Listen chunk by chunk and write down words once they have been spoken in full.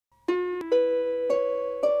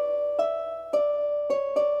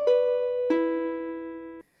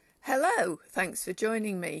Hello, thanks for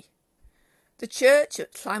joining me. The church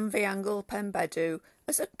at Llanfihangel Penbedw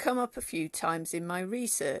has come up a few times in my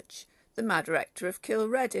research. The Mad Rector of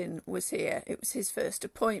Kilredin was here, it was his first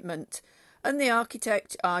appointment, and the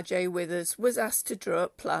architect R.J. Withers was asked to draw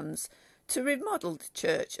up plans to remodel the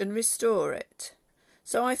church and restore it.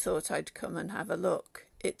 So I thought I'd come and have a look.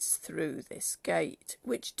 It's through this gate,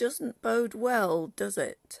 which doesn't bode well, does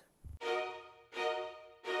it?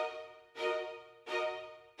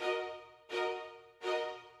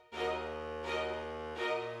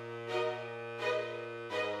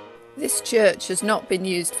 This church has not been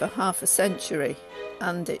used for half a century,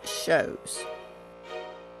 and it shows.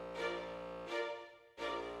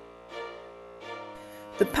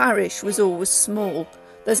 The parish was always small.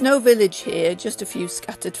 There's no village here, just a few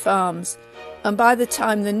scattered farms, and by the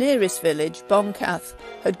time the nearest village, Boncath,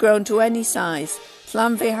 had grown to any size,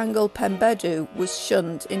 Llanfihangel Penbedw was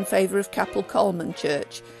shunned in favour of Capel Colman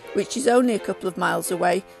Church, which is only a couple of miles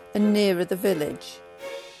away and nearer the village.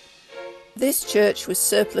 This church was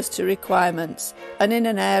surplus to requirements and in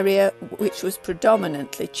an area which was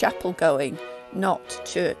predominantly chapel going, not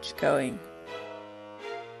church going.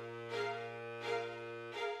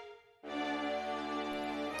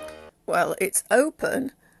 Well, it's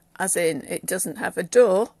open, as in it doesn't have a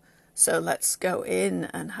door, so let's go in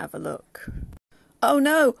and have a look. Oh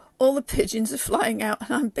no, all the pigeons are flying out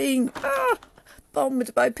and I'm being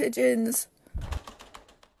bombed by pigeons.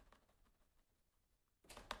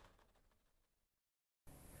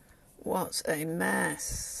 What a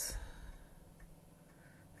mess.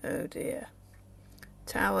 Oh dear.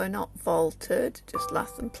 Tower not vaulted, just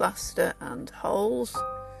lath and plaster and holes.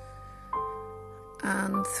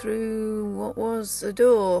 And through what was a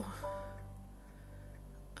door.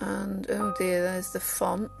 And oh dear, there's the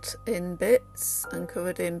font in bits and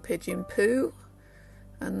covered in pigeon poo.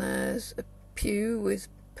 And there's a pew with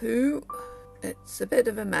poo. It's a bit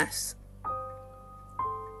of a mess.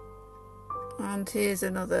 And here's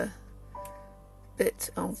another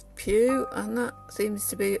bit of pew, and that seems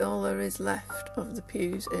to be all there is left of the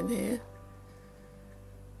pews in here.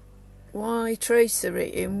 Why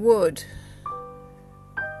tracery in wood?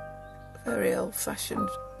 Very old-fashioned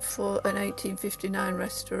for an 1859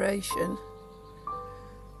 restoration,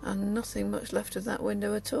 and nothing much left of that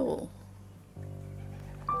window at all.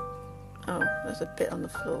 Oh, there's a bit on the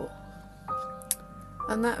floor.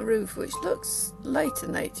 And that roof, which looks later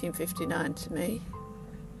than 1859 to me.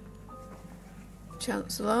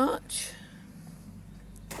 Chancel arch.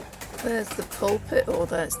 There's the pulpit, or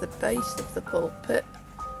there's the base of the pulpit.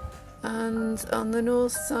 And on the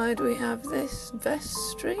north side we have this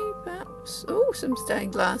vestry, perhaps. Oh, some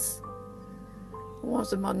stained glass. There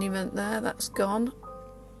was a monument there, that's gone.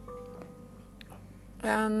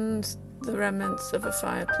 And the remnants of a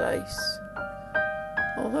fireplace.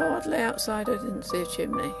 Although oddly outside I didn't see a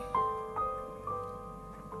chimney.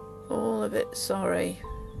 All a bit sorry.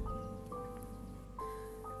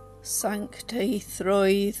 Sancti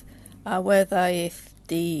Throidd a weddaeth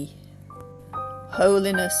di.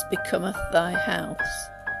 Holiness becometh thy house.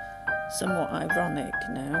 Somewhat ironic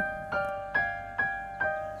now.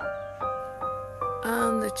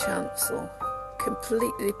 And the chancel,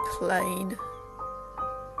 completely plain.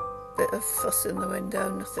 Bit of fuss in the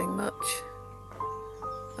window, nothing much.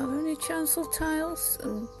 Are there any chancel tiles?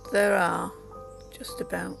 And there are, just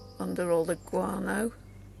about under all the guano.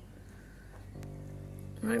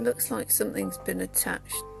 It looks like something's been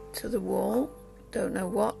attached to the wall. Don't know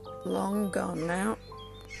what. Long gone now.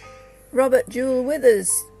 Robert Jewell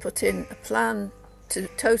Withers put in a plan to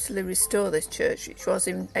totally restore this church, which was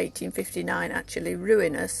in 1859 actually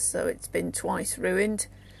ruinous, so it's been twice ruined.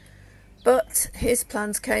 But his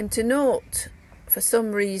plans came to naught. For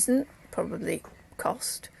some reason, probably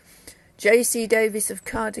cost, J.C. Davis of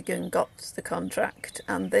Cardigan got the contract,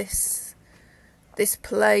 and this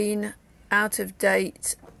plain, out of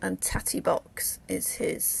date and tatty box is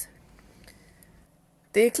his.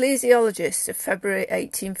 The Ecclesiologist of February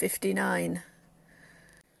 1859.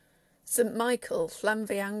 St Michael,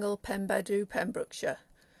 Llanfihangel Penbedw, Pembrokeshire.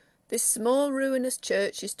 This small ruinous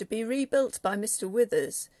church is to be rebuilt by Mr.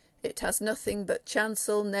 Withers. It has nothing but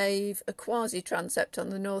chancel, nave, a quasi-transept on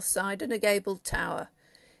the north side and a gabled tower.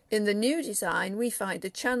 In the new design we find a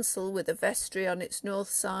chancel with a vestry on its north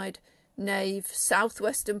side, nave,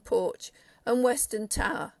 southwestern porch and western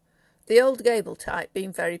tower, the old gable type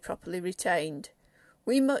being very properly retained.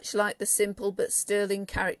 We much like the simple but sterling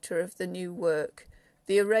character of the new work.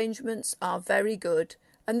 The arrangements are very good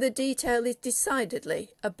and the detail is decidedly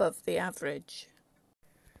above the average.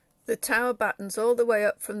 The tower battens all the way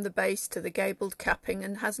up from the base to the gabled capping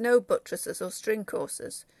and has no buttresses or string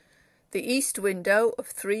courses. The east window of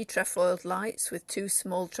 3 trefoiled lights with 2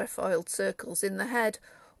 small trefoiled circles in the head,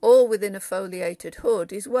 all within a foliated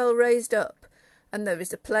hood, is well raised up, and there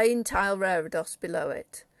is a plain tile reredos below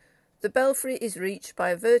it. The belfry is reached by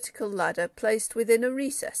a vertical ladder placed within a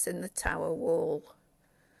recess in the tower wall.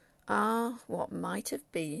 Ah, what might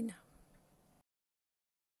have been.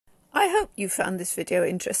 I hope you found this video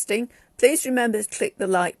interesting. Please remember to click the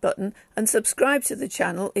like button and subscribe to the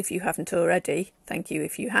channel if you haven't already. Thank you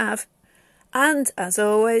if you have. And as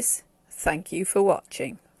always, thank you for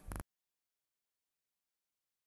watching.